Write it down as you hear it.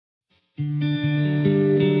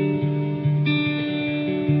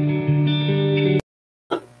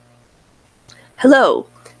Hello,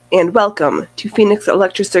 and welcome to Phoenix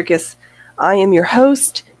Electra Circus. I am your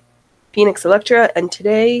host, Phoenix Electra, and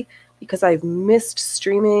today, because I've missed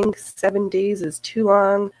streaming, 7 days is too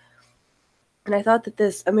long, and I thought that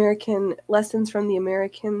this lessons from the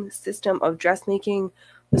American system of dressmaking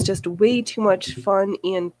was just way too much fun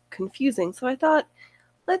and confusing, so I thought,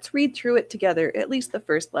 let's read through it together, at least the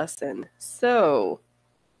first lesson. So,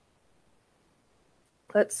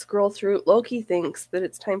 let's scroll through. Loki thinks that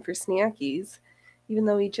it's time for snackies, even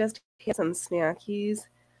though he just had some snackies.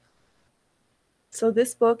 So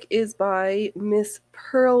this book is by Miss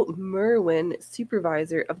Pearl Merwin,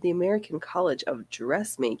 supervisor of the American College of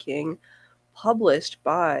Dressmaking, published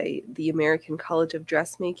by the American College of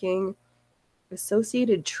Dressmaking,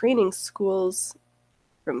 Associated Training Schools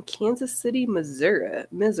from Kansas City, Missouri,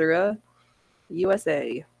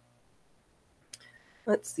 USA.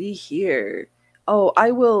 Let's see here. Oh,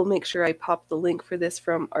 I will make sure I pop the link for this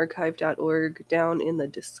from archive.org down in the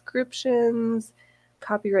descriptions.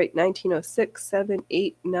 Copyright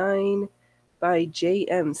 1906-789 by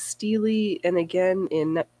J.M. Steele, and again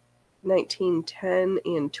in 1910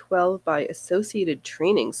 and 12 by Associated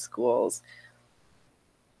Training Schools.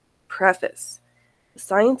 Preface. The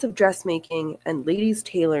science of dressmaking and ladies'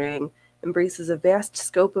 tailoring embraces a vast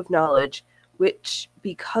scope of knowledge, which,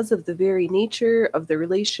 because of the very nature of the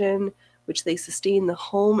relation which they sustain the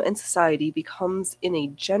home and society, becomes in a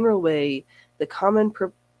general way the common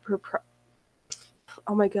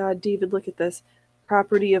oh my God, David, look at this.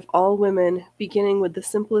 Property of all women, beginning with the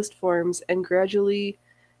simplest forms and gradually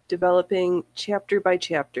developing chapter by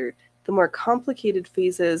chapter. The more complicated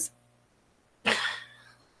phases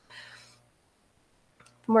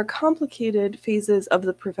of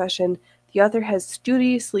the profession, the author has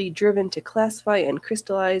studiously driven to classify and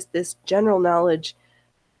crystallize this general knowledge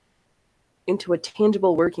into a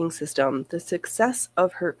tangible working system. The success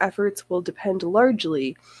of her efforts will depend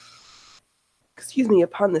largely,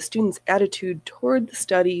 upon the student's attitude toward the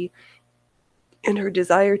study and her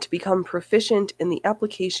desire to become proficient in the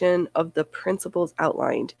application of the principles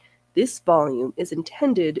outlined. This volume is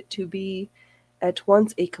intended to be at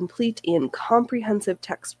once a complete and comprehensive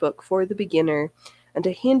textbook for the beginner and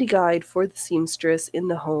a handy guide for the seamstress in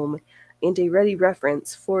the home and a ready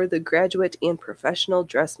reference for the graduate and professional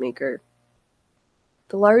dressmaker.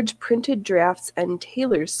 The large printed drafts and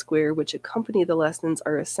tailor's square which accompany the lessons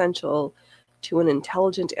are essential to an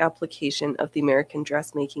intelligent application of the American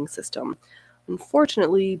dressmaking system.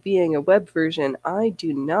 Unfortunately, being a web version, I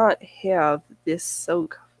do not have this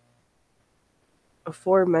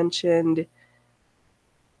aforementioned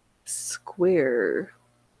square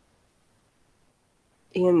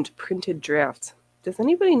and printed drafts. Does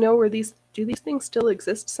anybody know where do these things still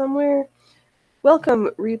exist somewhere?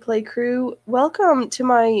 Welcome, replay crew. Welcome to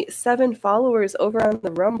my 7 followers over on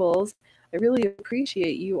the Rumbles. I really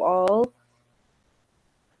appreciate you all.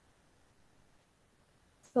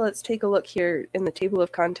 So let's take a look here in the table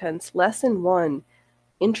of contents. Lesson 1,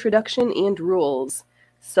 Introduction and Rules.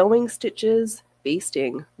 Sewing stitches,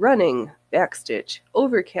 basting, running, backstitch,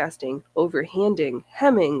 overcasting, overhanding,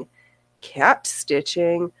 hemming, cat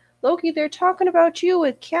stitching. Loki, they're talking about you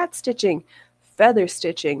with cat stitching. Feather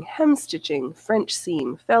stitching, hem stitching, French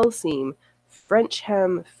seam, fell seam, French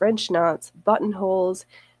hem, French knots, buttonholes,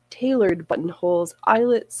 tailored buttonholes,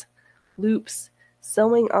 eyelets, loops,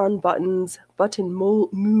 sewing on buttons, button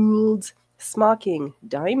molds, smocking,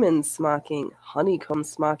 diamond smocking, honeycomb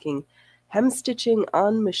smocking, hem stitching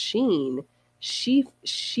on machine, sheaf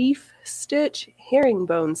stitch,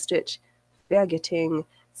 herringbone stitch, faggoting,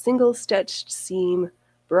 single stitched seam,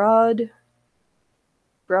 broad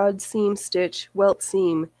seam stitch, welt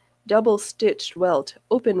seam, double stitched welt,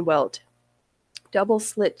 open welt, double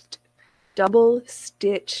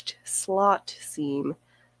stitched slot seam,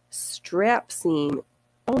 strap seam.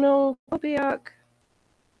 Oh no, go back.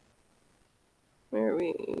 Where are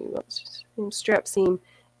we? Strap seam,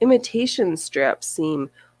 imitation strap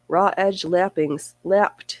seam, raw edge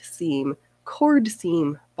lapped seam, cord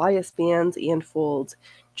seam, bias bands and folds,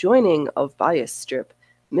 joining of bias strip,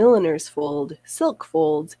 milliner's fold, silk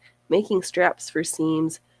folds, making straps for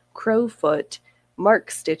seams, crowfoot,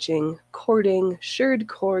 mark stitching, cording, shirred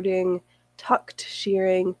cording, tucked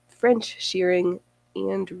shearing, French shearing,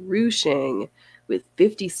 and ruching, with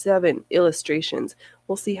 57 illustrations.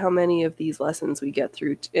 We'll see how many of these lessons we get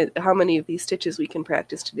through, how many of these stitches we can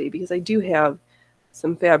practice today, because I do have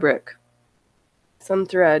some fabric, some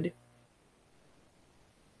thread,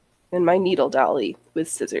 and my needle dolly with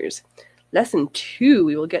scissors. Lesson 2,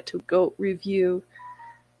 we will get to go review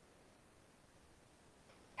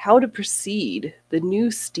How to proceed. The new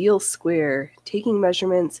steel square. Taking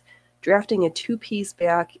measurements, drafting a 2-piece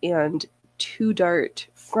back and 2-dart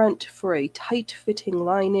front for a tight-fitting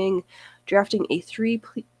lining, drafting a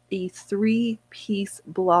 3-piece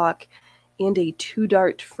block and a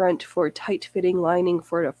 2-dart front for tight-fitting lining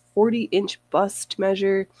for a 40-inch bust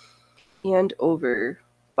measure and over.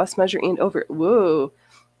 Bust measure and over. Whoa.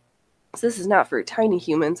 So this is not for tiny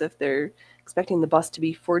humans if they're expecting the bust to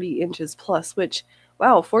be 40 inches plus, which,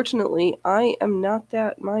 wow, fortunately, I am not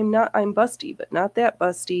that, I'm busty, but not that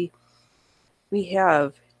busty. We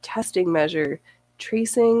have testing measure,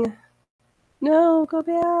 tracing, no, go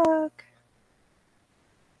back.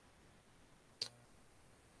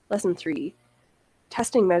 Lesson 3,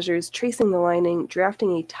 testing measures, tracing the lining,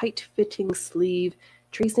 drafting a tight-fitting sleeve,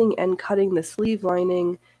 tracing and cutting the sleeve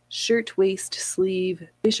lining, shirt waist sleeve,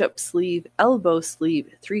 bishop sleeve, elbow sleeve,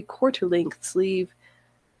 3/4 length sleeve,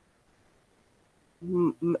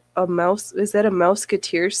 a mouse, is that a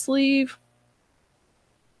mouseketeer sleeve?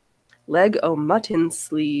 Leg o' mutton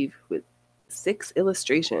sleeve with 6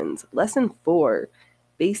 illustrations. Lesson 4,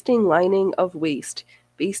 basting lining of waist,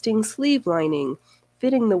 basting sleeve lining,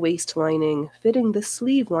 fitting the waist lining, fitting the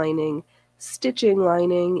sleeve lining, stitching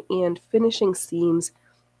lining, and finishing seams,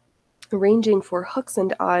 arranging for hooks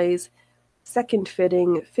and eyes, second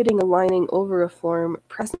fitting, fitting a lining over a form,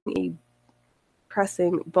 pressing,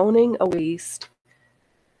 boning a waist.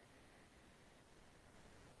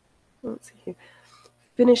 Let's see here.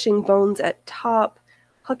 Finishing bones at top,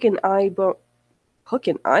 hook and eye bone.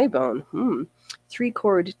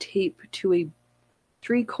 3-cord tape to a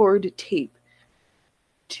 3-cord tape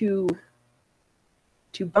to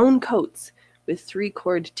bone coats with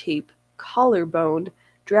 3-cord tape, collarbone,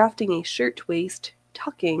 drafting a shirt waist,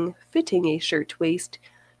 tucking, fitting a shirt waist,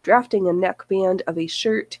 drafting a neckband of a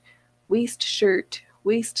shirt, waist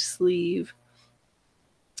sleeve.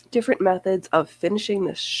 Different methods of finishing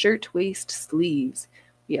the shirt waist sleeves.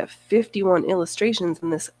 We have 51 illustrations in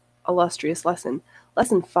this illustrious lesson.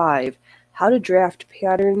 Lesson 5, how to draft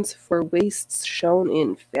patterns for waists shown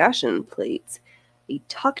in fashion plates. A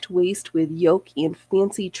tucked waist with yoke and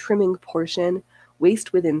fancy trimming portion,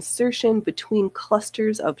 waist with insertion between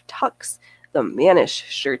clusters of tucks, the mannish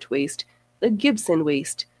shirt waist, the Gibson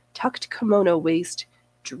waist, tucked kimono waist,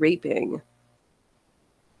 draping.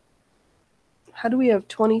 How do we have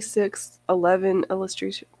 2611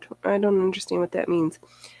 illustration? I don't understand what that means.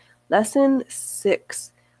 Lesson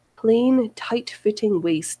 6, plain tight-fitting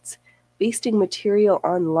waists, basting material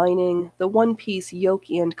on lining, the 1-piece yoke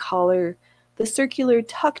and collar, the circular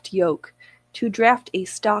tucked yoke, to draft a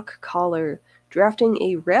stock collar, drafting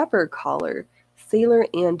a wrapper collar, sailor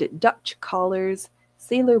and Dutch collars,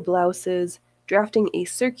 sailor blouses, drafting a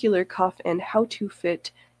circular cuff, and how to fit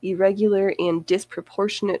irregular and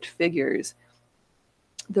disproportionate figures.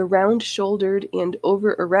 The round-shouldered and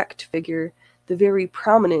over-erect figure, the very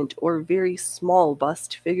prominent or very small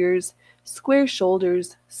bust figures, square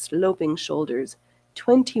shoulders, sloping shoulders.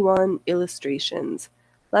 21 illustrations.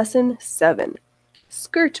 Lesson 7,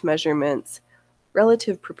 skirt measurements,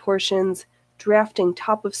 relative proportions, drafting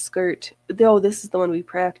top of skirt, though this is the one we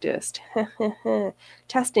practiced,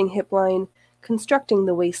 testing hip line, constructing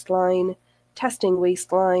the waistline, testing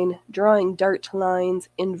waistline, drawing dart lines,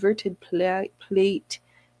 inverted plate,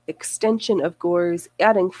 extension of gores,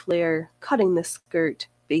 adding flare, cutting the skirt,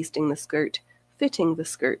 basting the skirt, fitting the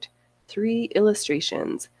skirt. 3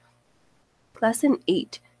 illustrations. Lesson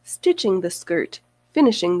 8, stitching the skirt,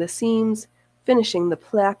 finishing the seams, finishing the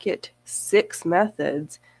placket, 6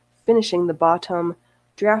 methods, finishing the bottom,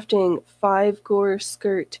 drafting 5-gore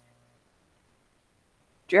skirt,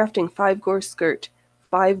 5-gore skirt,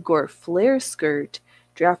 5-gore flare skirt,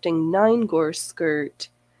 drafting 9-gore skirt,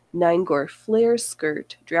 9-gore flare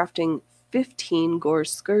skirt, drafting 15-gore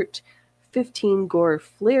skirt, 15-gore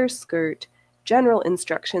flare skirt, general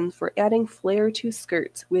instructions for adding flare to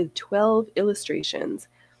skirts with 12 illustrations.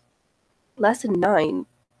 Lesson 9,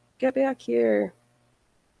 get back here.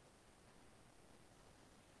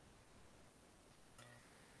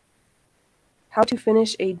 How to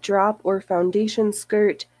finish a drop or foundation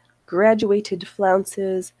skirt, graduated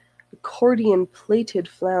flounces, accordion plaited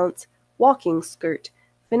flounce, walking skirt,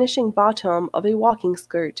 finishing bottom of a walking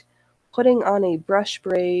skirt, putting on a brush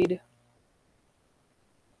braid,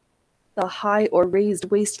 the high or raised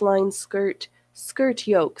waistline skirt, skirt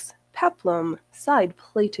yokes, peplum, side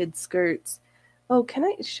plaited skirts. Oh,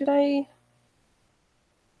 should I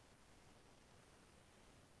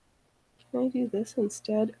do this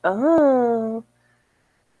instead? Oh.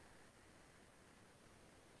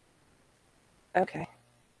 Okay.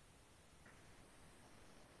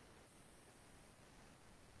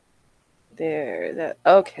 There, that,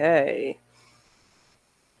 okay.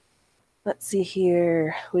 Let's see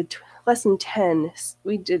here. With lesson 10,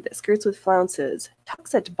 we did skirts with flounces,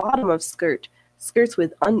 tucks at bottom of skirt, skirts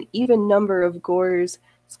with uneven number of gores,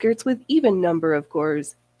 skirts with even number of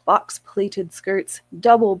gores, box-pleated skirts,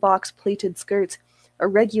 double box-pleated skirts,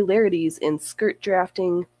 irregularities in skirt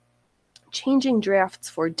drafting, changing drafts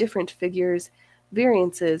for different figures,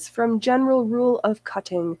 variances from general rule of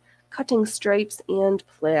cutting, cutting stripes and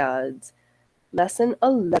plaids. Lesson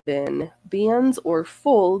 11, bands or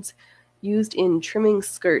folds used in trimming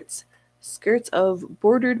skirts. Skirts of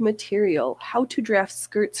bordered material, how to draft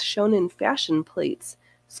skirts shown in fashion plates,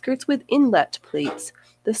 skirts with inlet plates,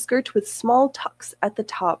 the skirt with small tucks at the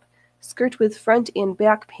top, skirt with front and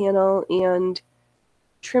back panel and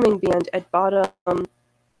trimming band at bottom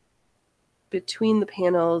between the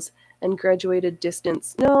panels and graduated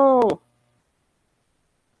distance. No!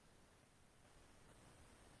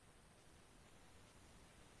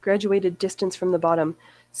 Graduated distance from the bottom.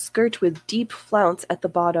 Skirt with deep flounce at the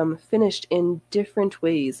bottom, finished in different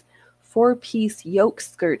ways. 4-piece yoke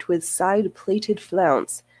skirt with side-plaited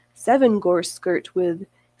flounce. 7-gore skirt with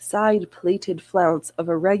side-plaited flounce of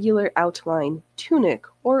a regular outline, tunic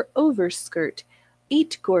or overskirt.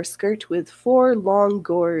 8-gore skirt with 4 long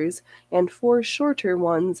gores and 4 shorter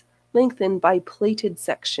ones, lengthened by plaited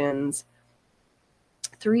sections.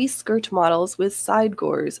 3 skirt models with side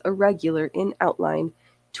gores, irregular in outline.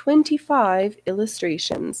 25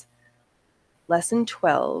 illustrations. Lesson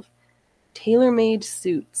 12, tailor-made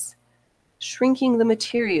suits, shrinking the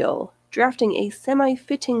material, drafting a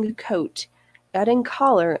semi-fitting coat, adding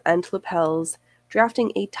collar and lapels,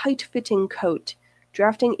 drafting a tight-fitting coat,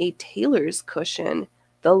 drafting a tailor's cushion,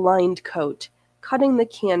 the lined coat, cutting the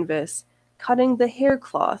canvas, cutting the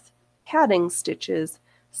haircloth, padding stitches,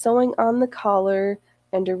 sewing on the collar,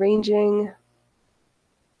 and arranging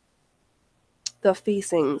the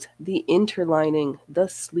facings, the interlining, the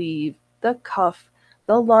sleeve, the cuff,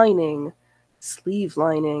 the lining, sleeve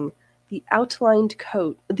lining, the outlined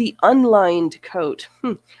coat, the unlined coat,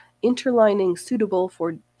 interlining suitable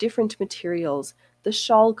for different materials, the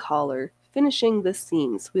shawl collar, finishing the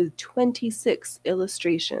seams with 26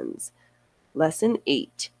 illustrations. Lesson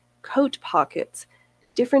 8, coat pockets,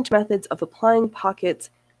 different methods of applying pockets,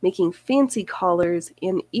 making fancy collars,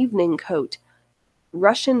 an evening coat,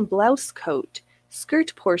 Russian blouse coat,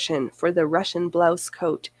 skirt portion for the Russian blouse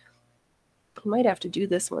coat. You might have to do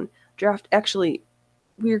this one. Draft, actually,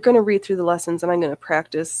 we're going to read through the lessons and I'm going to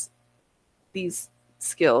practice these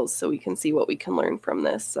skills so we can see what we can learn from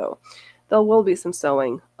this. So there will be some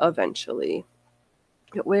sewing eventually.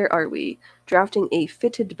 But where are we? Drafting a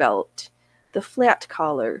fitted belt, the flat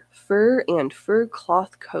collar, fur and fur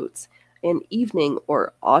cloth coats, an evening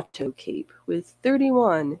or auto cape with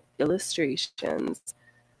 31 illustrations.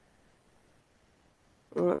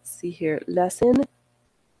 Let's see here. Lesson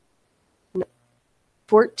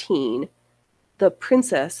 14, the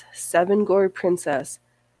princess, 7-gore princess,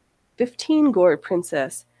 15-gore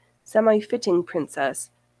princess, semi-fitting princess,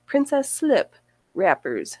 princess slip,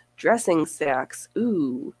 wrappers, dressing sacks,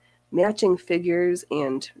 matching figures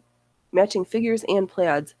and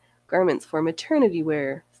plaids, garments for maternity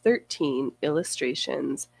wear, 13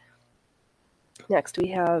 illustrations. Next we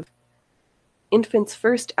have infant's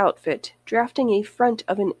first outfit, drafting a front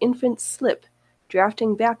of an infant's slip,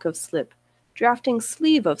 drafting back of slip, drafting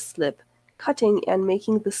sleeve of slip, cutting and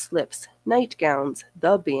making the slips, nightgowns,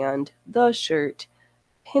 the band, the shirt,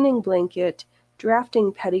 pinning blanket,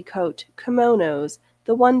 drafting petticoat, kimonos,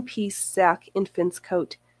 the one-piece sack infant's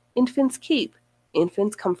coat, infant's cape,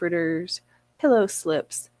 infant's comforters, pillow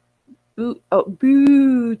slips,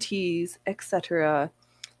 booties, etc.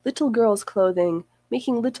 Little girl's clothing,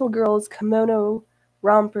 making little girl's kimono,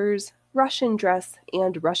 rompers, Russian dress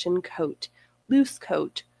and Russian coat, loose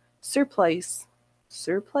coat, surplice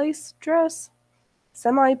dress,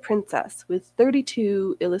 semi-princess with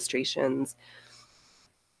 32 illustrations.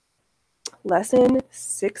 Lesson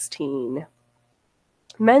 16,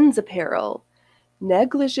 men's apparel,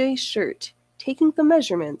 negligee shirt, taking the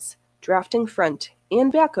measurements, drafting front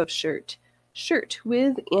and back of shirt, shirt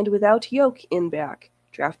with and without yoke in back,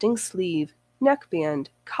 drafting sleeve, neckband,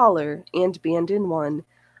 collar, and band in one,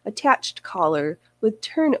 attached collar with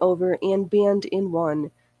turnover and band in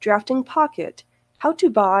one, drafting pocket, how to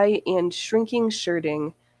buy and shrinking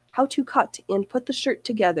shirting, how to cut and put the shirt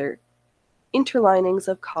together, interlinings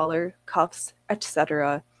of collar, cuffs,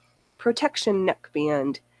 etc., protection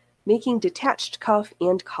neckband, making detached cuff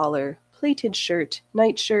and collar, plaited shirt,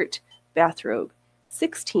 nightshirt, bathrobe,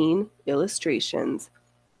 16 illustrations.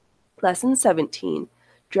 Lesson 17,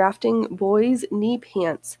 drafting boys' knee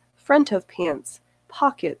pants, front of pants,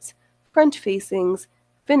 pockets, front facings,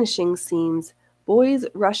 finishing seams, boy's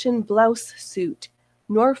Russian blouse suit,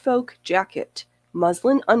 Norfolk jacket,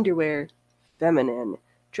 muslin underwear, feminine,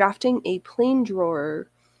 drafting a plain drawer,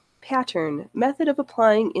 pattern, method of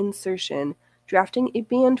applying insertion, drafting a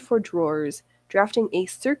band for drawers, drafting a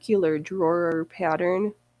circular drawer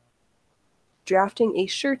pattern, drafting a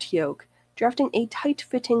shirt yoke, drafting a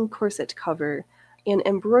tight-fitting corset cover, an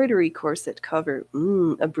embroidery corset cover,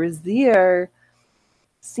 a brassiere,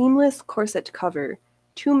 seamless corset cover,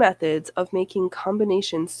 2 methods of making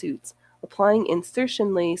combination suits, applying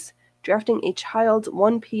insertion lace, drafting a child's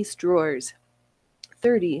one-piece drawers.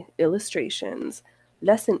 30 illustrations.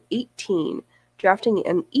 Lesson 18, drafting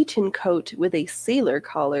an Eton coat with a sailor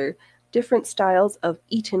collar, different styles of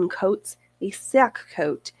Eton coats, a sack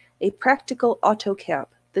coat, a practical auto cap,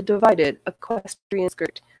 the divided equestrian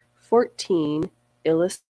skirt. 14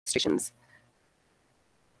 illustrations.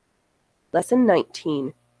 Lesson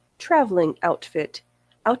 19, traveling outfit,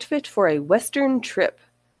 outfit for a western trip,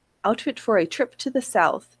 outfit for a trip to the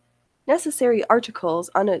south, necessary articles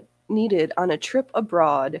needed on a trip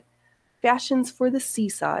abroad, fashions for the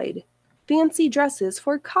seaside, fancy dresses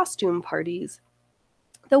for costume parties,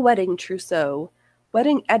 the wedding trousseau,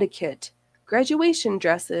 wedding etiquette, graduation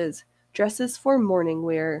dresses, dresses for morning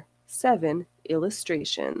wear. 7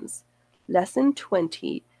 illustrations. Lesson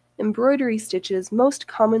 20, embroidery stitches most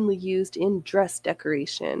commonly used in dress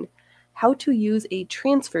decoration, how to use a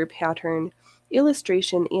transfer pattern,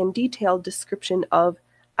 illustration and detailed description of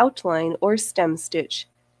outline or stem stitch,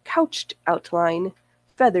 couched outline,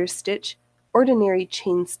 feather stitch, ordinary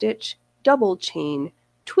chain stitch, double chain,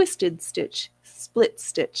 twisted stitch, split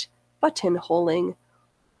stitch, buttonholing,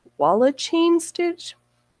 walla chain stitch,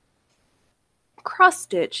 cross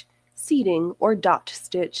stitch, seating or dot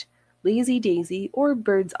stitch, lazy daisy or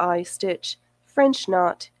bird's eye stitch, French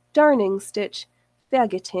knot, darning stitch,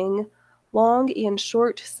 faggoting, long and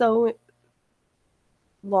short,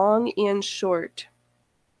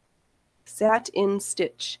 sat-in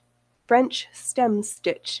stitch, French stem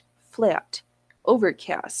stitch, flat,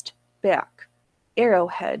 overcast, back,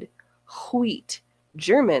 arrowhead, wheat,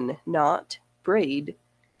 German knot, braid,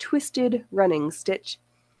 twisted running stitch,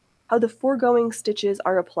 how the foregoing stitches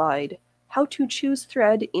are applied, how to choose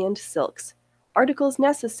thread and silks, articles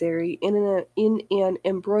necessary in an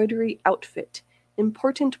embroidery outfit,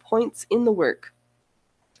 important points in the work,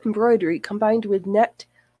 embroidery combined with net,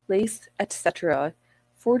 lace, etc.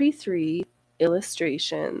 43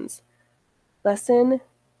 illustrations. Lesson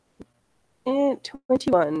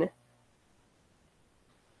 21.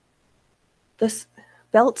 The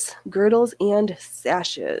belts, girdles, and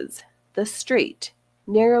sashes. The straight,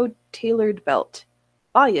 narrow tailored belt,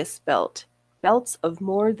 bias belt, belts of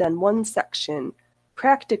more than one section,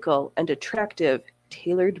 practical and attractive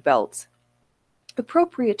tailored belts.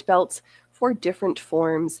 Appropriate belts for different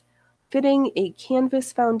forms, fitting a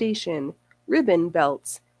canvas foundation, ribbon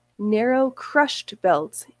belts, narrow crushed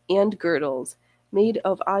belts and girdles, made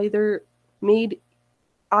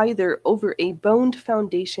either over a boned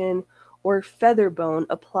foundation or feather bone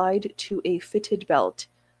applied to a fitted belt,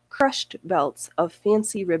 crushed belts of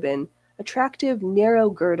fancy ribbon, attractive narrow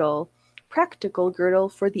girdle, practical girdle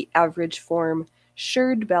for the average form,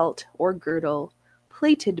 shirred belt or girdle,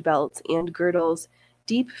 plaited belts and girdles,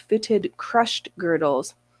 deep-fitted crushed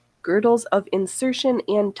girdles, girdles of insertion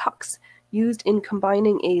and tucks used in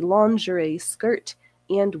combining a lingerie skirt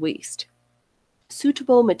and waist.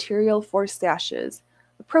 Suitable material for sashes,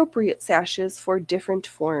 appropriate sashes for different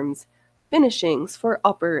forms, finishings for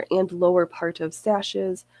upper and lower part of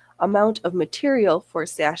sashes, amount of material for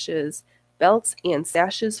sashes, belts and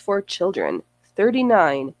sashes for children.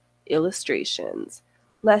 39 illustrations.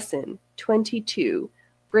 Lesson 22,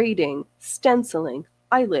 braiding, stenciling,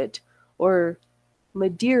 eyelet, or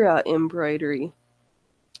Madeira embroidery.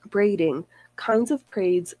 Braiding, kinds of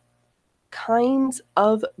braids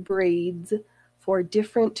for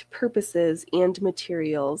different purposes and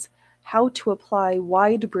materials. How to apply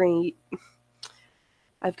wide braid.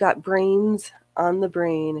 I've got brains on the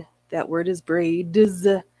brain. That word is braids,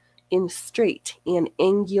 in straight and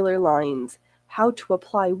angular lines. How to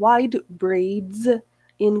apply wide braids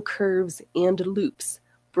in curves and loops.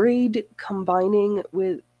 Braid combined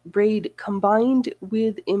with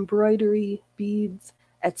embroidery beads,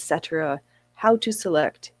 etc. How to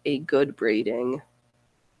select a good braiding.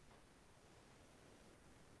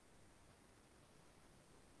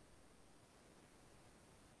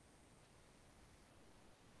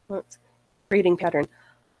 Braiding pattern.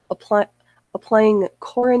 Applying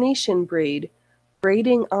coronation braid,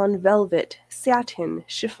 braiding on velvet, satin,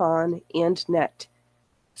 chiffon, and net.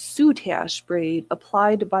 Soutache braid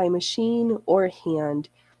applied by machine or hand,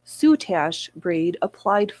 Soutache braid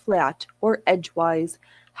applied flat or edgewise,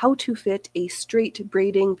 how to fit a straight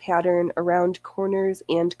braiding pattern around corners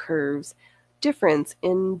and curves. Difference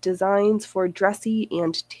in designs for dressy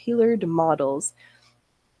and tailored models.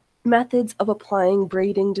 Methods of applying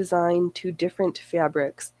braiding design to different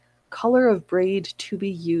fabrics. Color of braid to be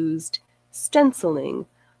used. Stenciling.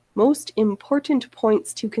 Most important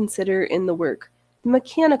points to consider in the work. The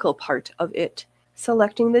mechanical part of it.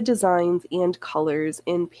 Selecting the designs and colors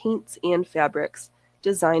in paints and fabrics.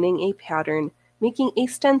 Designing a pattern. Making a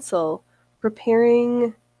stencil.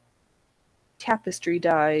 Preparing tapestry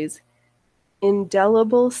dies.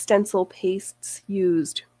 Indelible stencil pastes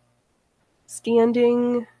used.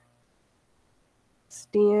 Standard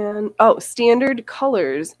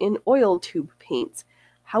colors in oil tube paints.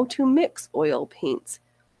 How to mix oil paints.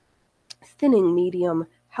 Thinning medium.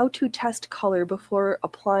 How to test color before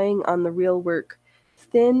applying on the real work.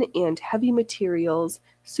 Thin and heavy materials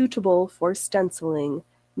suitable for stenciling.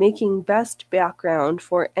 Making best background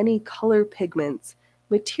for any color pigments.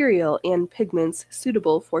 Material and pigments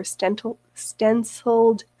suitable for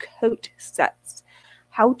stenciled coat sets.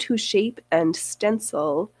 How to shape and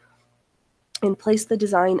stencil and place the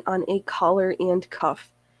design on a collar and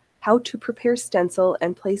cuff. How to prepare stencil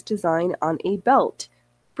and place design on a belt.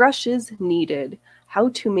 Brushes needed. How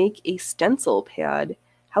to make a stencil pad.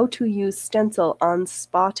 How to use stencil on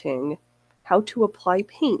spotting. How to apply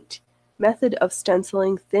paint. Method of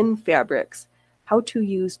stenciling thin fabrics. How to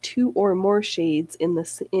use 2 or more shades in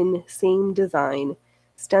same design.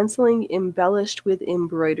 Stenciling embellished with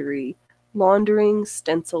embroidery. Laundering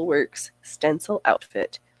stencil works. Stencil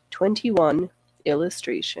outfit. 21.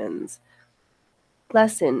 Illustrations.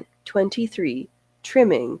 Lesson 23.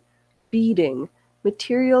 Trimming. Beading.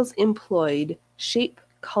 Materials employed. Shape,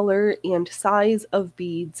 color, and size of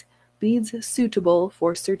beads. Beads suitable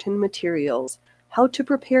for certain materials. How to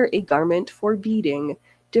prepare a garment for beading.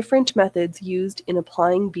 Different methods used in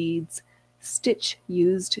applying beads. Stitch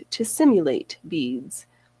used to simulate beads.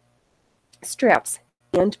 Straps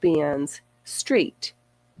and bands. Straight,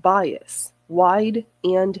 bias, wide,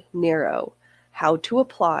 and narrow. How to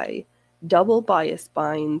apply. Double bias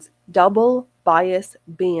bands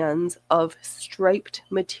of striped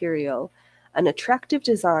material. An attractive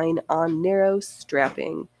design on narrow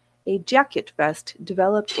strapping. A jacket vest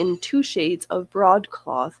developed in 2 shades of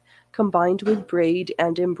broadcloth combined with braid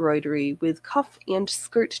and embroidery with cuff and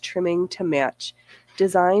skirt trimming to match.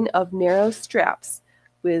 Design of narrow straps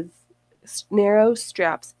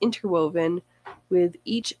interwoven with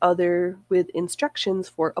each other with instructions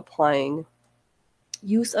for applying.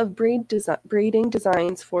 Use of braiding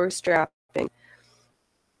designs for strapping.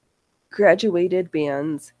 Graduated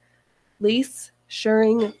bands. Lace,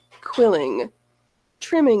 shirring, quilling.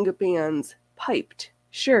 Trimming bands, piped,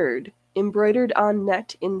 shirred, embroidered on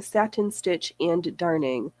net in satin stitch and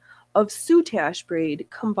darning. Of soutache braid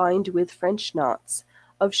combined with French knots.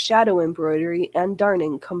 Of shadow embroidery and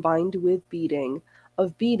darning combined with beading.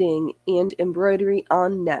 Of beading and embroidery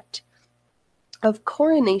on net. Of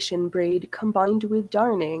coronation braid combined with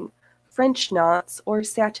darning. French knots or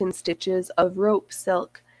satin stitches of rope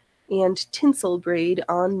silk and tinsel braid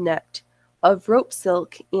on net. Of rope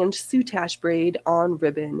silk and soutache braid on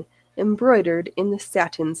ribbon, embroidered in the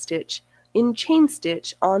satin stitch, in chain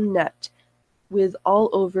stitch on net, with all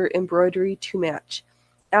over embroidery to match.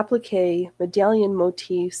 Applique, medallion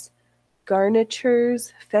motifs,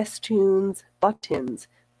 garnitures, festoons, buttons.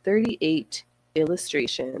 38.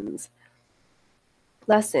 Illustrations.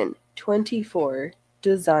 Lesson 24.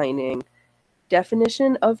 Designing.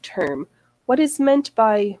 Definition of term. What is meant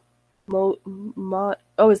by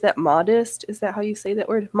is that modest? Is that how you say that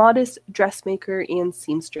word? Modest, dressmaker, and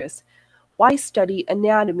seamstress. Why study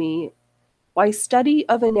anatomy? Why study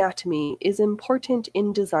of anatomy is important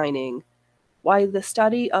in designing. Why the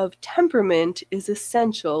study of temperament is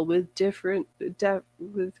essential with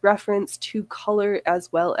reference to color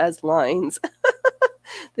as well as lines.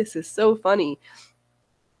 This is so funny.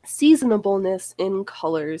 Seasonableness in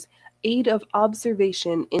colors, aid of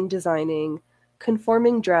observation in designing,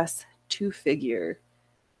 conforming dress to figure.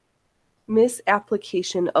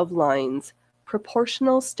 Misapplication of lines,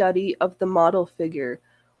 proportional study of the model figure,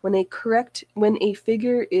 when a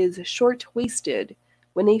figure is short-waisted,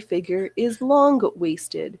 when a figure is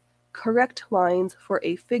long-waisted, correct lines for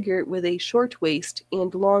a figure with a short waist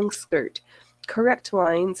and long skirt, correct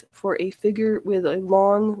lines for a figure with a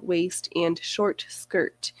long waist and short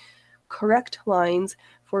skirt, correct lines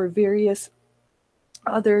for various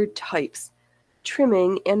other types,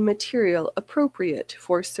 trimming and material appropriate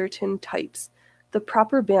for certain types, the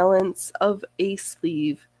proper balance of a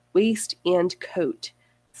sleeve, waist, and coat,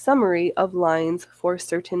 Summary of lines for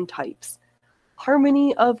certain types.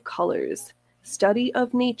 Harmony of colors. Study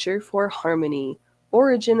of nature for harmony.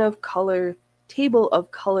 Origin of color. Table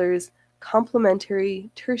of colors. Complementary,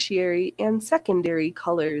 tertiary, and secondary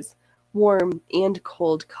colors. Warm and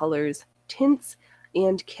cold colors. Tints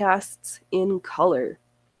and casts in color.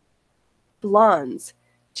 Blondes.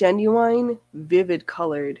 Genuine, vivid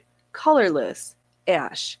colored. Colorless,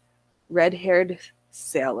 ash. Red-haired,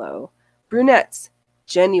 sallow. Brunettes.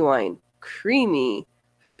 Genuine, creamy,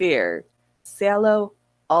 fair. Sallow,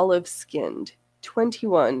 olive-skinned.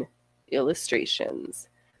 21 illustrations.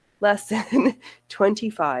 Lesson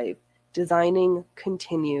 25. Designing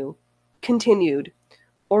continued.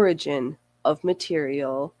 Origin of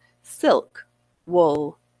material. Silk,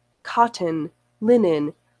 wool, cotton,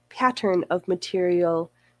 linen, pattern of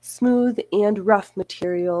material, smooth and rough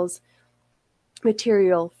materials,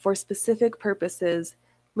 material for specific purposes,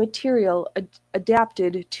 material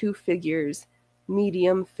adapted to figures,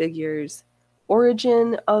 medium figures,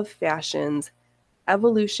 origin of fashions,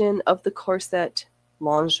 evolution of the corset,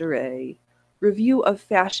 lingerie, review of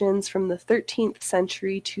fashions from the 13th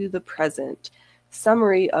century to the present,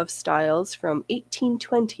 summary of styles from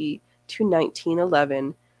 1820 to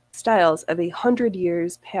 1911, styles of 100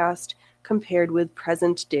 years past compared with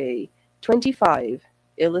present day, 25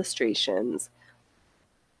 illustrations.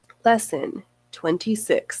 Lesson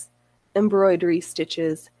 26. Embroidery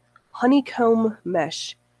stitches, honeycomb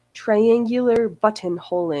mesh, triangular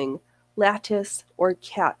buttonholing, lattice or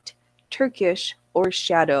cat, Turkish or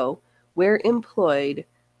shadow, where employed,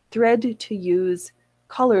 thread to use,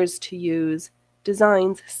 colors to use,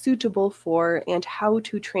 designs suitable for and how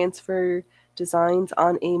to transfer designs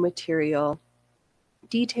on a material.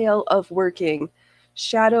 Detail of working,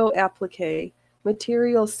 shadow applique,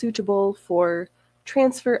 material suitable for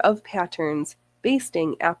transfer of patterns,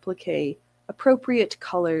 basting applique, appropriate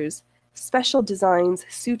colors, special designs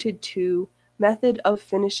suited to, method of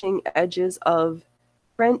finishing edges of,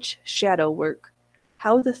 French shadow work,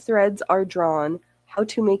 how the threads are drawn, how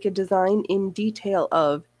to make a design in detail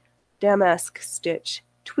of, damask stitch,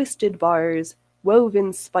 twisted bars,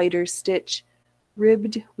 woven spider stitch,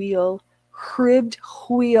 ribbed wheel,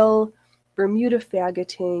 Bermuda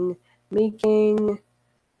faggoting, making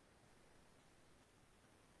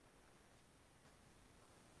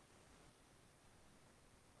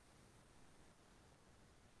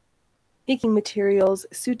materials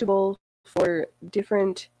suitable for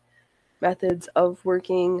different methods of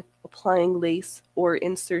working, applying lace or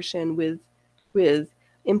insertion with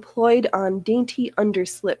employed on dainty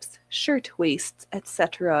underslips, shirt waists,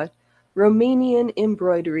 etc. Romanian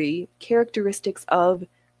embroidery, characteristics of,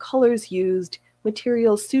 colors used,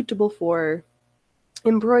 materials suitable for,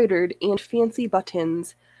 embroidered and fancy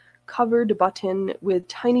buttons, covered button with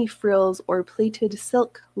tiny frills or plaited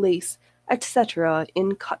silk, lace, etc.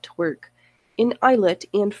 in cut work, in eyelet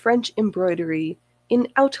and French embroidery, in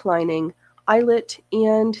outlining, eyelet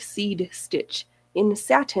and seed stitch, in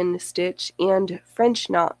satin stitch and French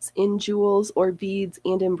knots, in jewels or beads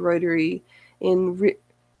and embroidery, in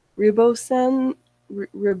ribocin,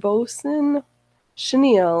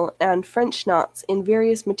 chenille, and French knots in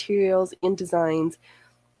various materials and designs,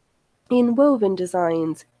 in woven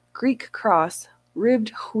designs, Greek cross, ribbed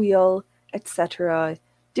wheel, etc.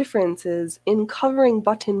 Differences in covering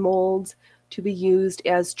button molds to be used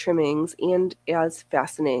as trimmings and as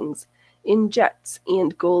fastenings, in jets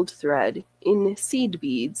and gold thread, in seed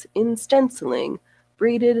beads, in stenciling,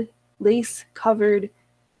 braided, lace-covered,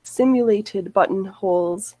 simulated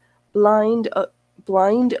buttonholes, blind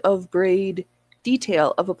of braid,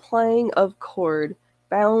 detail of applying of cord,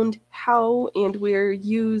 bound, how and where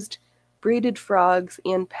used, braided frogs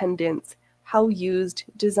and pendants, how used,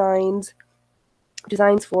 designs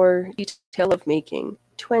for detail of making,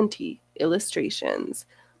 20 illustrations.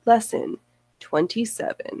 Lesson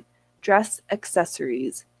 27. Dress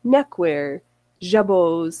accessories, neckwear,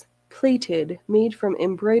 jabots, plaited, made from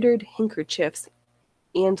embroidered handkerchiefs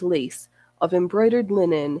and lace, of embroidered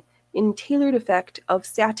linen, in tailored effect of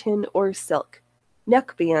satin or silk,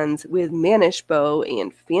 neckbands with mannish bow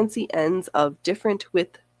and fancy ends of different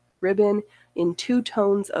width ribbon in 2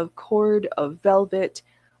 tones of cord of velvet,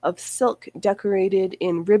 of silk decorated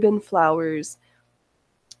in ribbon flowers,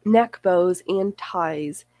 neck bows and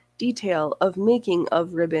ties, detail of making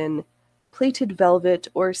of ribbon, plaited velvet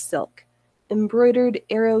or silk, embroidered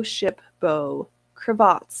arrow ship bow,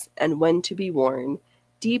 cravats and when to be worn,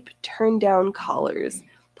 deep turn-down collars,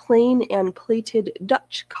 plain and plaited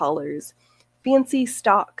Dutch collars, fancy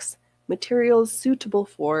stocks, materials suitable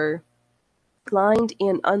for, lined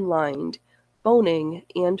and unlined, boning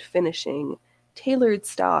and finishing, tailored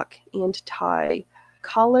stock and tie,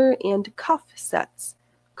 collar and cuff sets,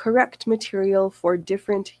 correct material for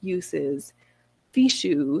different uses,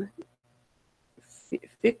 fichu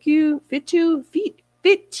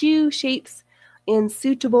shapes, and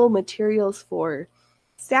suitable materials for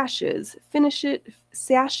sashes,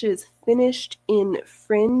 sashes finished in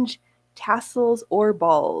fringe, tassels, or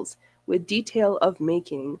balls, with detail of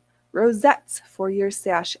making, rosettes for your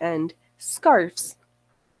sash end, scarves,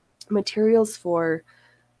 materials for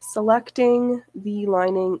selecting the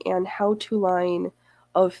lining and how to line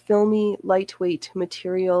of filmy, lightweight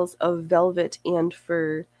materials of velvet and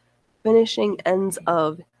fur, finishing ends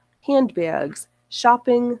of handbags,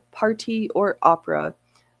 shopping, party, or opera,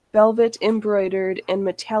 velvet embroidered and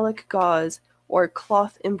metallic gauze or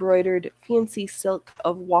cloth embroidered fancy silk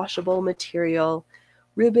of washable material,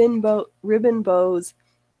 ribbon bows,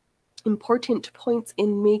 important points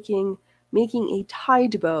in making a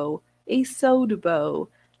tied bow, a sewed bow,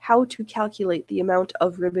 how to calculate the amount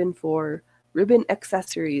of ribbon for, ribbon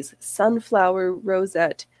accessories, sunflower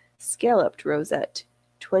rosette, scalloped rosette.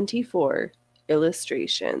 24.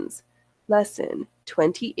 Illustrations. Lesson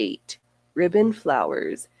 28. Ribbon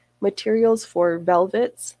flowers. Materials for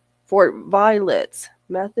violets,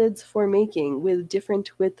 methods for making with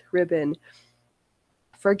different width ribbon.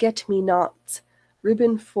 Forget-me-nots.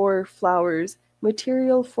 Ribbon for flowers.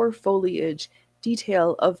 Material for foliage.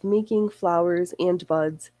 Detail of making flowers and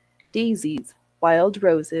buds. Daisies. Wild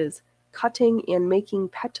roses. Cutting and making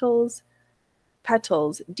petals.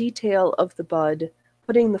 Detail of the bud.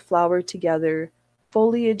 Putting the flower together,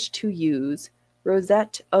 foliage to use,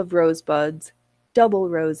 rosette of rosebuds, double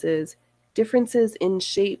roses, differences in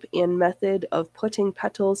shape and method of putting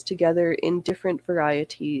petals together in different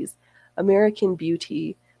varieties, American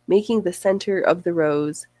Beauty, making the center of the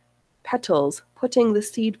rose, petals, putting the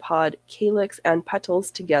seed pod, calyx, and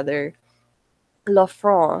petals together, La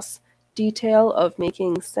France, detail of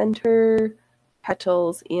making center,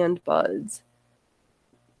 petals, and buds.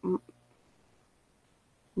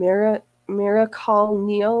 Miracle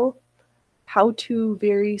Neal, how to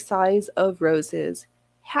vary size of roses,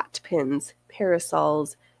 hat pins,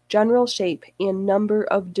 parasols, general shape and number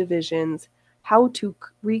of divisions, how to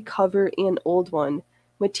recover an old one,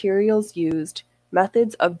 materials used,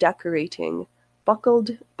 methods of decorating,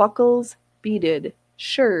 buckles, beaded,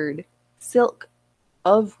 shirred, silk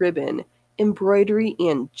of ribbon, embroidery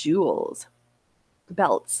and jewels,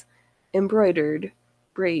 belts, embroidered,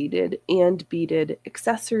 braided and beaded,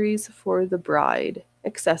 accessories for the bride,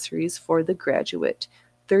 accessories for the graduate.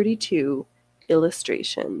 32.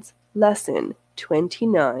 Illustrations. Lesson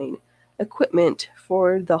 29. Equipment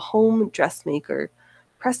for the home dressmaker,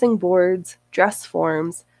 pressing boards, dress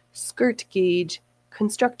forms, skirt gauge,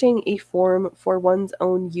 constructing a form for one's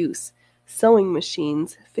own use, sewing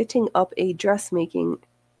machines, fitting up a dressmaking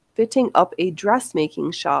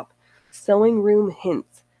shop, sewing room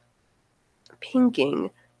hints,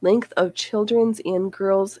 pinking, length of children's and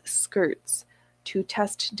girls' skirts to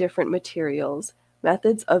test different materials,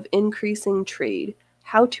 methods of increasing trade,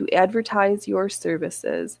 how to advertise your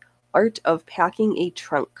services, art of packing a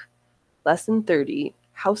trunk. Lesson 30,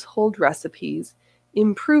 household recipes,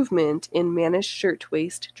 improvement in mannish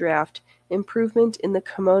shirtwaist draft, improvement in the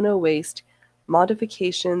kimono waist,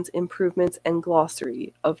 modifications, improvements, and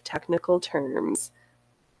glossary of technical terms.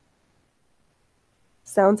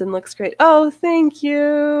 Sounds and looks great. Oh, thank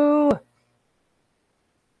you.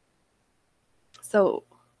 So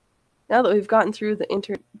now that we've gotten through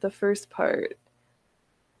the first part,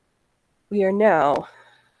 we are now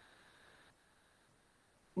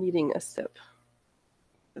needing a sip,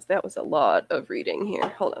 because that was a lot of reading here.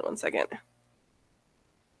 Hold on one second.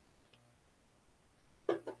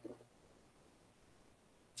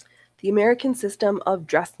 The American System of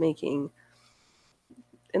Dressmaking.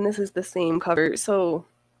 And this is the same cover. So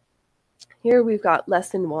here we've got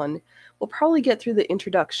lesson 1. We'll probably get through the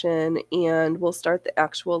introduction and we'll start the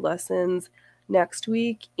actual lessons next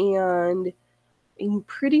week. And I'm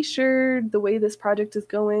pretty sure the way this project is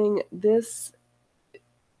going, this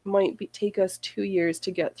might take us 2 years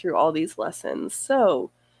to get through all these lessons.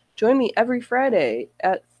 So join me every Friday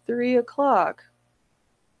at 3 o'clock,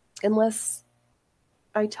 unless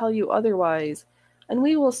I tell you otherwise. And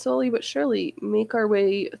we will slowly but surely make our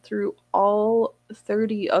way through all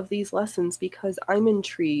 30 of these lessons, because I'm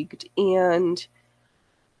intrigued and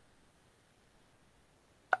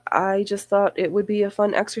I just thought it would be a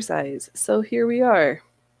fun exercise. So here we are.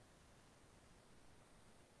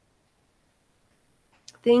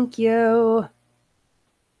 Thank you.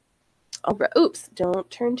 All right. Oops, don't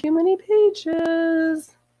turn too many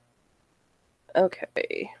pages.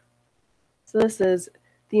 Okay. So this is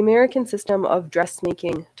The American System of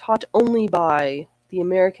Dressmaking, taught only by the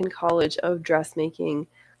American College of Dressmaking,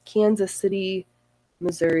 Kansas City,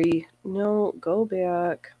 Missouri. No, go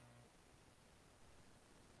back.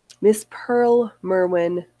 Miss Pearl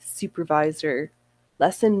Merwin, Supervisor.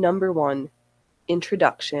 Lesson number 1,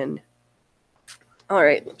 Introduction. All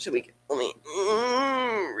right, let me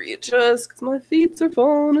readjust because my feet are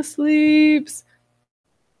falling asleep.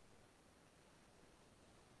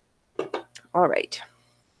 All right.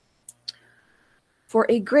 For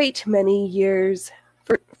a great many years,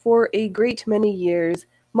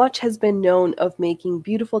 much has been known of making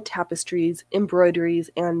beautiful tapestries, embroideries,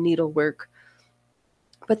 and needlework.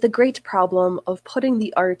 But the great problem of putting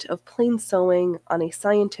the art of plain sewing on a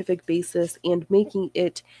scientific basis and making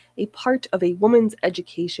it a part of a woman's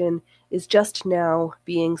education is just now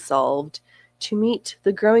being solved. To meet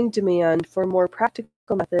the growing demand for more practical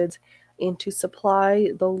methods and to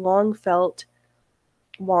supply the long-felt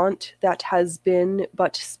want that has been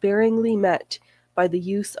but sparingly met by the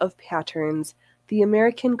use of patterns, the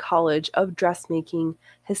American College of Dressmaking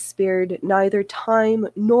has spared neither time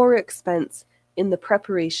nor expense in the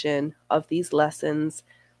preparation of these lessons.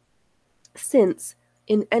 Since,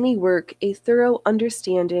 in any work, a thorough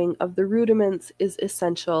understanding of the rudiments is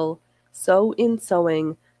essential, so in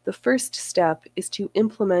sewing, the first step is to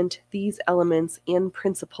implement these elements and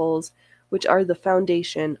principles, which are the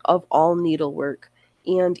foundation of all needlework,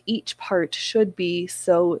 and each part should be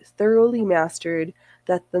so thoroughly mastered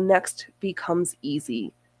that the next becomes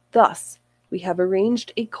easy. Thus, we have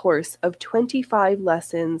arranged a course of 25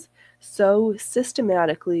 lessons so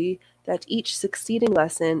systematically that each succeeding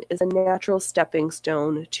lesson is a natural stepping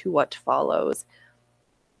stone to what follows.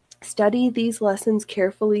 Study these lessons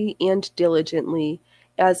carefully and diligently,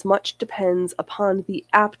 as much depends upon the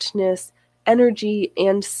aptness, energy,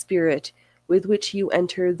 and spirit with which you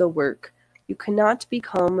enter the work. You cannot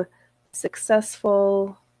become a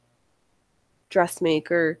successful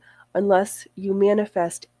dressmaker unless you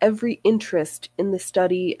manifest every interest in the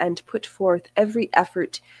study and put forth every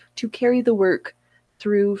effort to carry the work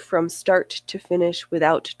through from start to finish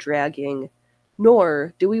without dragging.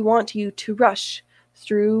 Nor do we want you to rush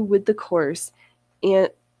through with the course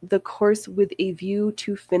with a view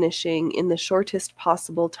to finishing in the shortest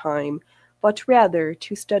possible time, but rather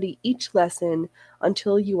to study each lesson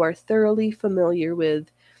until you are thoroughly familiar with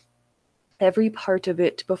every part of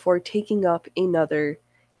it before taking up another.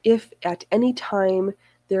 If at any time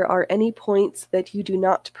there are any points that you do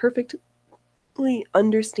not perfectly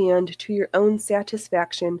understand to your own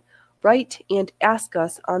satisfaction, write and ask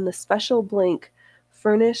us on the special blank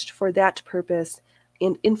furnished for that purpose,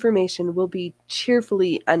 and information will be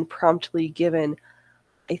cheerfully and promptly given.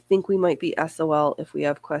 I think we might be SOL if we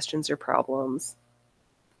have questions or problems.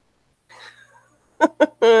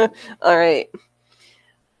 All right.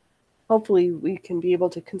 Hopefully we can be able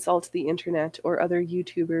to consult the internet or other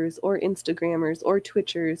YouTubers or Instagrammers or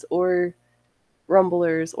Twitchers or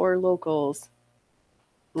Rumblers or locals.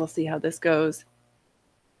 We'll see how this goes.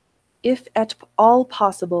 If at all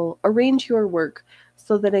possible, arrange your work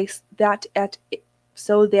so that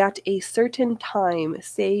a certain time,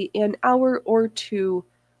 say an hour or two,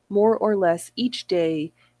 more or less each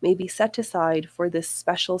day, may be set aside for this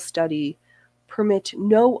special study. Permit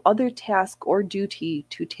no other task or duty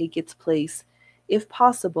to take its place. If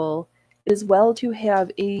possible, it is well to have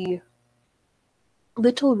a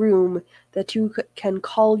little room that you can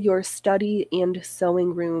call your study and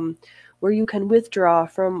sewing room, where you can withdraw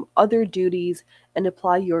from other duties and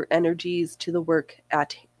apply your energies to the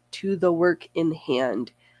work in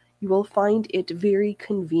hand. You will find it very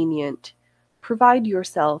convenient. Provide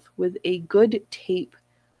yourself with a good tape,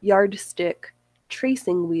 yardstick,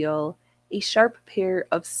 tracing wheel, a sharp pair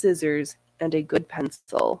of scissors, and a good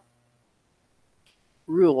pencil.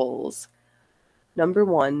 Rules. Number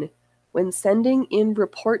 1. When sending in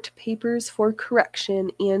report papers for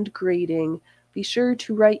correction and grading, be sure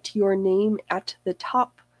to write your name at the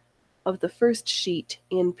top of the first sheet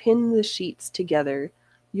and pin the sheets together.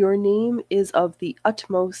 Your name is of the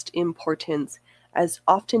utmost importance, as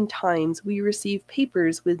oftentimes we receive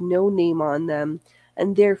papers with no name on them,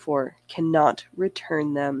 and therefore cannot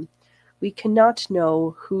return them. We cannot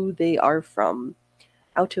know who they are from.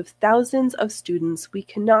 Out of thousands of students, we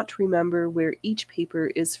cannot remember where each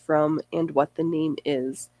paper is from and what the name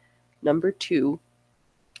is. Number 2.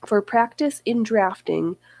 For practice in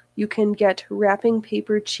drafting, you can get wrapping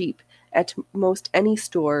paper cheap at most any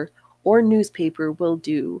store, or newspaper will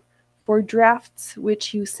do. For drafts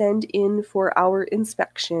which you send in for our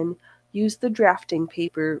inspection, use the drafting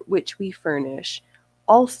paper which we furnish.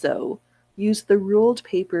 Also, use the ruled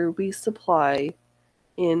paper we supply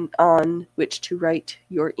on which to write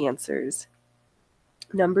your answers.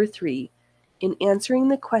 Number 3. In answering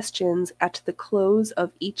the questions at the close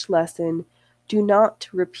of each lesson, do not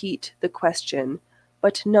repeat the question,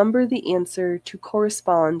 but number the answer to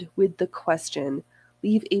correspond with the question.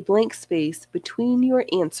 Leave a blank space between your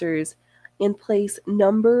answers and place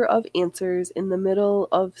number of answers in the middle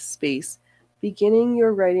of space, beginning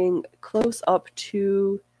your writing close up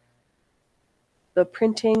to the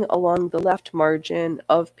printing along the left margin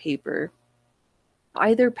of paper.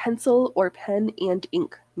 Either pencil or pen and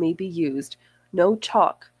ink may be used. No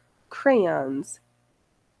chalk, crayons,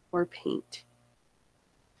 or paint.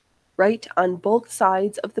 Write on both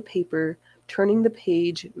sides of the paper, turning the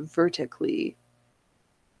page vertically.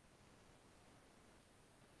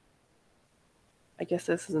 I guess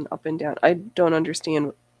this is an up and down. I don't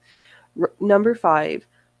understand. Number 5.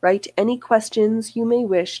 Write any questions you may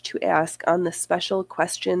wish to ask on the special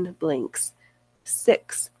question blanks.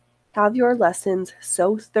 6. Have your lessons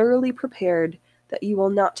so thoroughly prepared that you will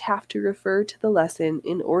not have to refer to the lesson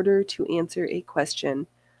in order to answer a question.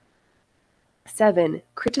 7.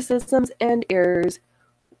 Criticisms and errors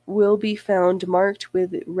will be found marked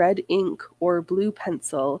with red ink or blue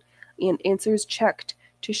pencil, and answers checked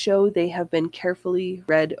to show they have been carefully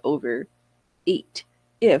read over. 8.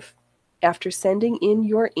 If, after sending in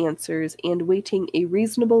your answers and waiting a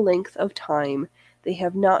reasonable length of time, they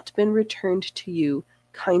have not been returned to you,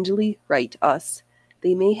 kindly write us.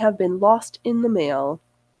 They may have been lost in the mail,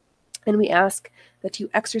 and we ask that you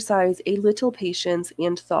exercise a little patience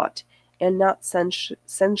and thought, and not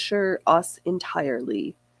censure us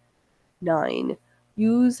entirely. 9.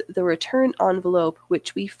 Use the return envelope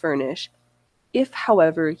which we furnish. If,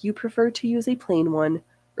 however, you prefer to use a plain one,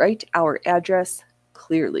 write our address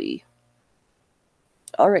clearly.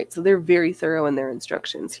 All right, so they're very thorough in their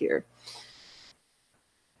instructions here.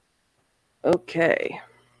 Okay.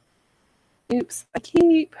 Oops, I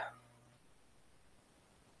keep.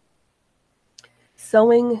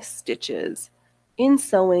 Sewing stitches. In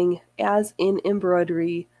sewing, as in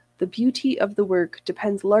embroidery, the beauty of the work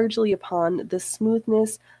depends largely upon the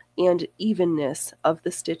smoothness and evenness of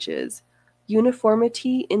the stitches.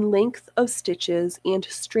 Uniformity in length of stitches and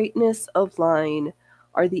straightness of line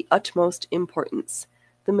are the utmost importance.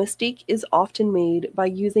 The mistake is often made by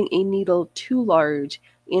using a needle too large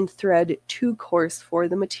and thread too coarse for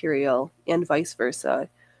the material, and vice versa.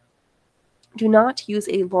 Do not use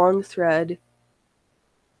a long thread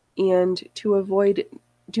and to avoid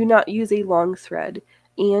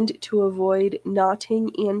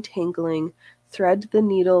knotting and tangling, thread the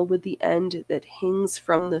needle with the end that hangs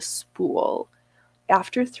from the spool.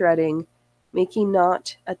 After threading, make a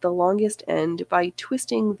knot at the longest end by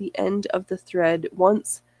twisting the end of the thread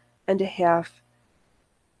 1.5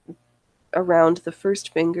 around the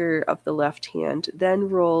first finger of the left hand, then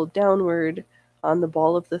roll downward on the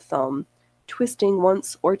ball of the thumb, twisting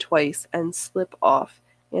once or twice and slip off,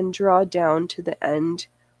 and draw down to the end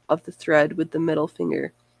of the thread with the middle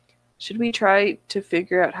finger. Should we try to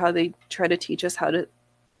figure out how they try to teach us how to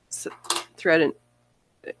thread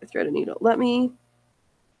a needle?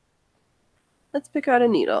 Let's pick out a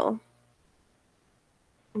needle.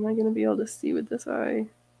 Am I going to be able to see with this eye?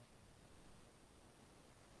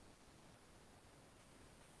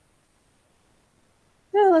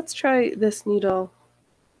 Yeah, let's try this needle.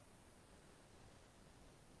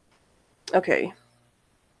 Okay.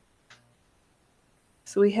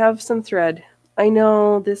 So we have some thread. I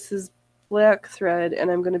know this is black thread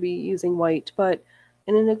and I'm going to be using white, but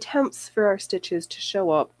in an attempt for our stitches to show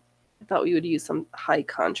up, I thought we would use some high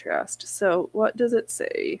contrast. So what does it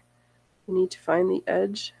say? We need to find the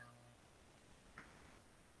edge,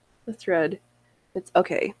 the thread. It's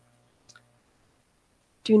okay.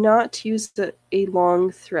 Do not use a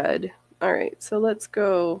long thread. All right, so let's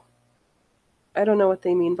go. I don't know what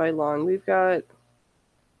they mean by long. We've got,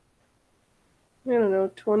 I don't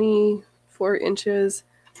know, 24 inches.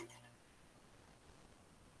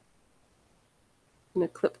 I'm going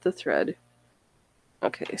to clip the thread.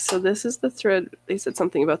 Okay, so this is the thread. They said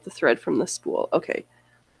something about the thread from the spool. Okay.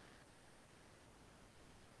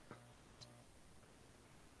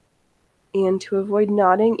 And to avoid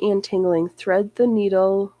knotting and tangling, thread the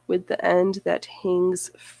needle with the end that hangs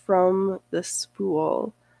from the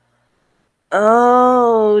spool.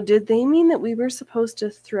 Oh, did they mean that we were supposed to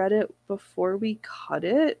thread it before we cut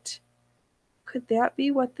it? Could that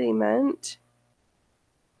be what they meant?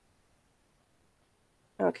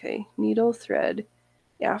 Okay, needle thread.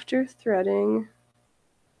 After threading,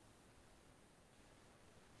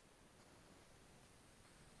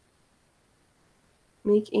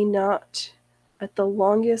 make a knot at the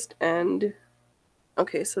longest end.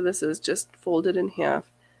 Okay, so this is just folded in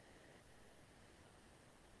half.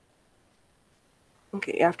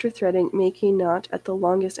 Okay, after threading, make a knot at the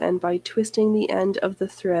longest end by twisting the end of the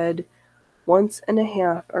thread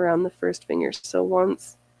 1.5 around the first finger. So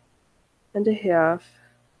 1.5.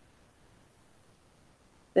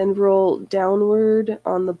 Then roll downward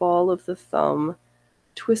on the ball of the thumb,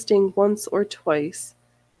 twisting once or twice.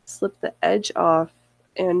 Slip the edge off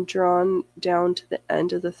and draw down to the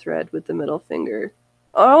end of the thread with the middle finger.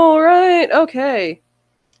 All right, okay.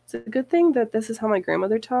 It's a good thing that this is how my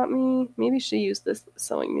grandmother taught me. Maybe she used this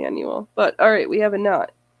sewing manual. But all right, we have a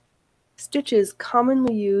knot. Stitches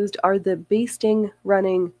commonly used are the basting,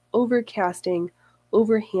 running, overcasting,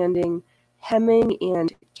 overhanding, hemming,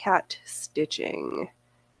 and cat stitching.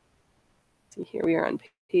 See, here we are on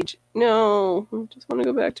page... No, I just want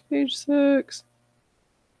to go back to page 6.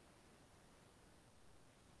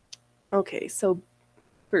 Okay, so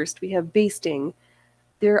first we have basting.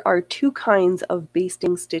 There are two kinds of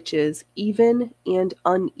basting stitches, even and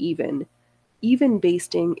uneven. Even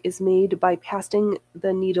basting is made by passing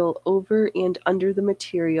the needle over and under the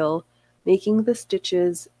material, making the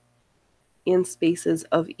stitches and spaces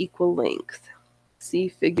of equal length. See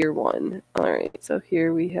figure 1. All right, so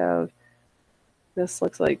here we have, this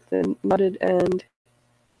looks like the knotted end.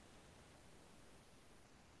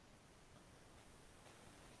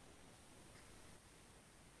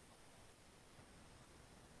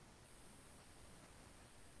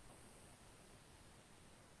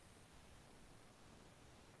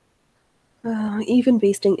 Even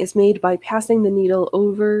basting is made by passing the needle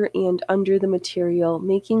over and under the material,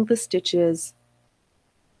 making the stitches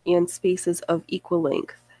and spaces of equal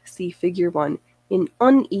length. See figure 1. In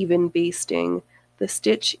uneven basting, the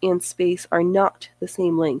stitch and space are not the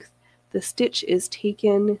same length. The stitch is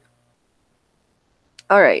taken...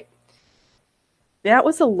 All right. That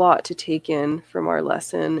was a lot to take in from our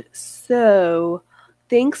lesson. So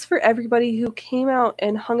thanks for everybody who came out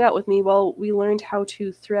and hung out with me while we learned how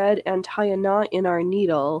to thread and tie a knot in our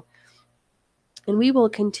needle. And we will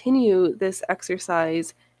continue this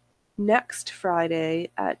exercise next Friday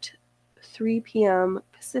at 3 p.m.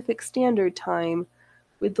 Pacific Standard Time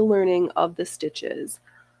with the learning of the stitches.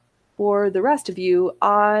 For the rest of you,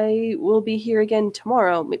 I will be here again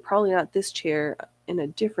tomorrow, probably not this chair, in a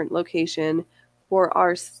different location, for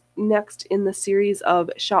our next in the series of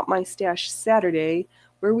Shop My Stash Saturday,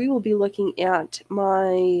 where we will be looking at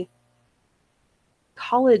my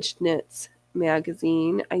College Knits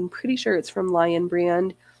magazine. I'm pretty sure it's from Lion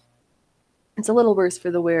Brand. It's a little worse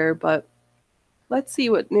for the wear, but let's see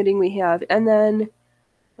what knitting we have. And then,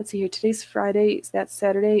 let's see here, today's Friday, so that's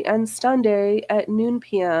Saturday, and Sunday at noon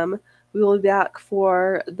p.m. we will be back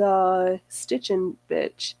for the Stitchin'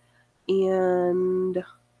 Bitch. And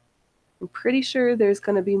I'm pretty sure there's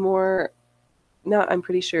going to be more, I'm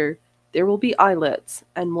pretty sure, there will be eyelets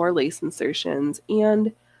and more lace insertions,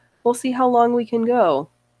 and we'll see how long we can go,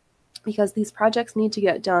 because these projects need to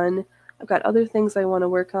get done. I've got other things I want to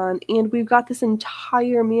work on, and we've got this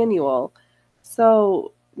entire manual.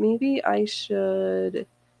 So maybe I should...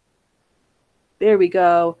 There we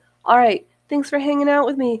go. All right. Thanks for hanging out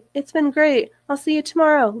with me. It's been great. I'll see you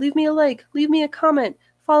tomorrow. Leave me a like. Leave me a comment.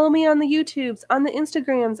 Follow me on the YouTubes, on the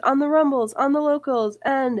Instagrams, on the Rumbles, on the Locals,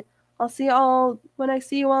 and I'll see you all when I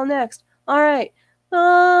see you all next. All right.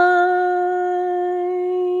 Bye.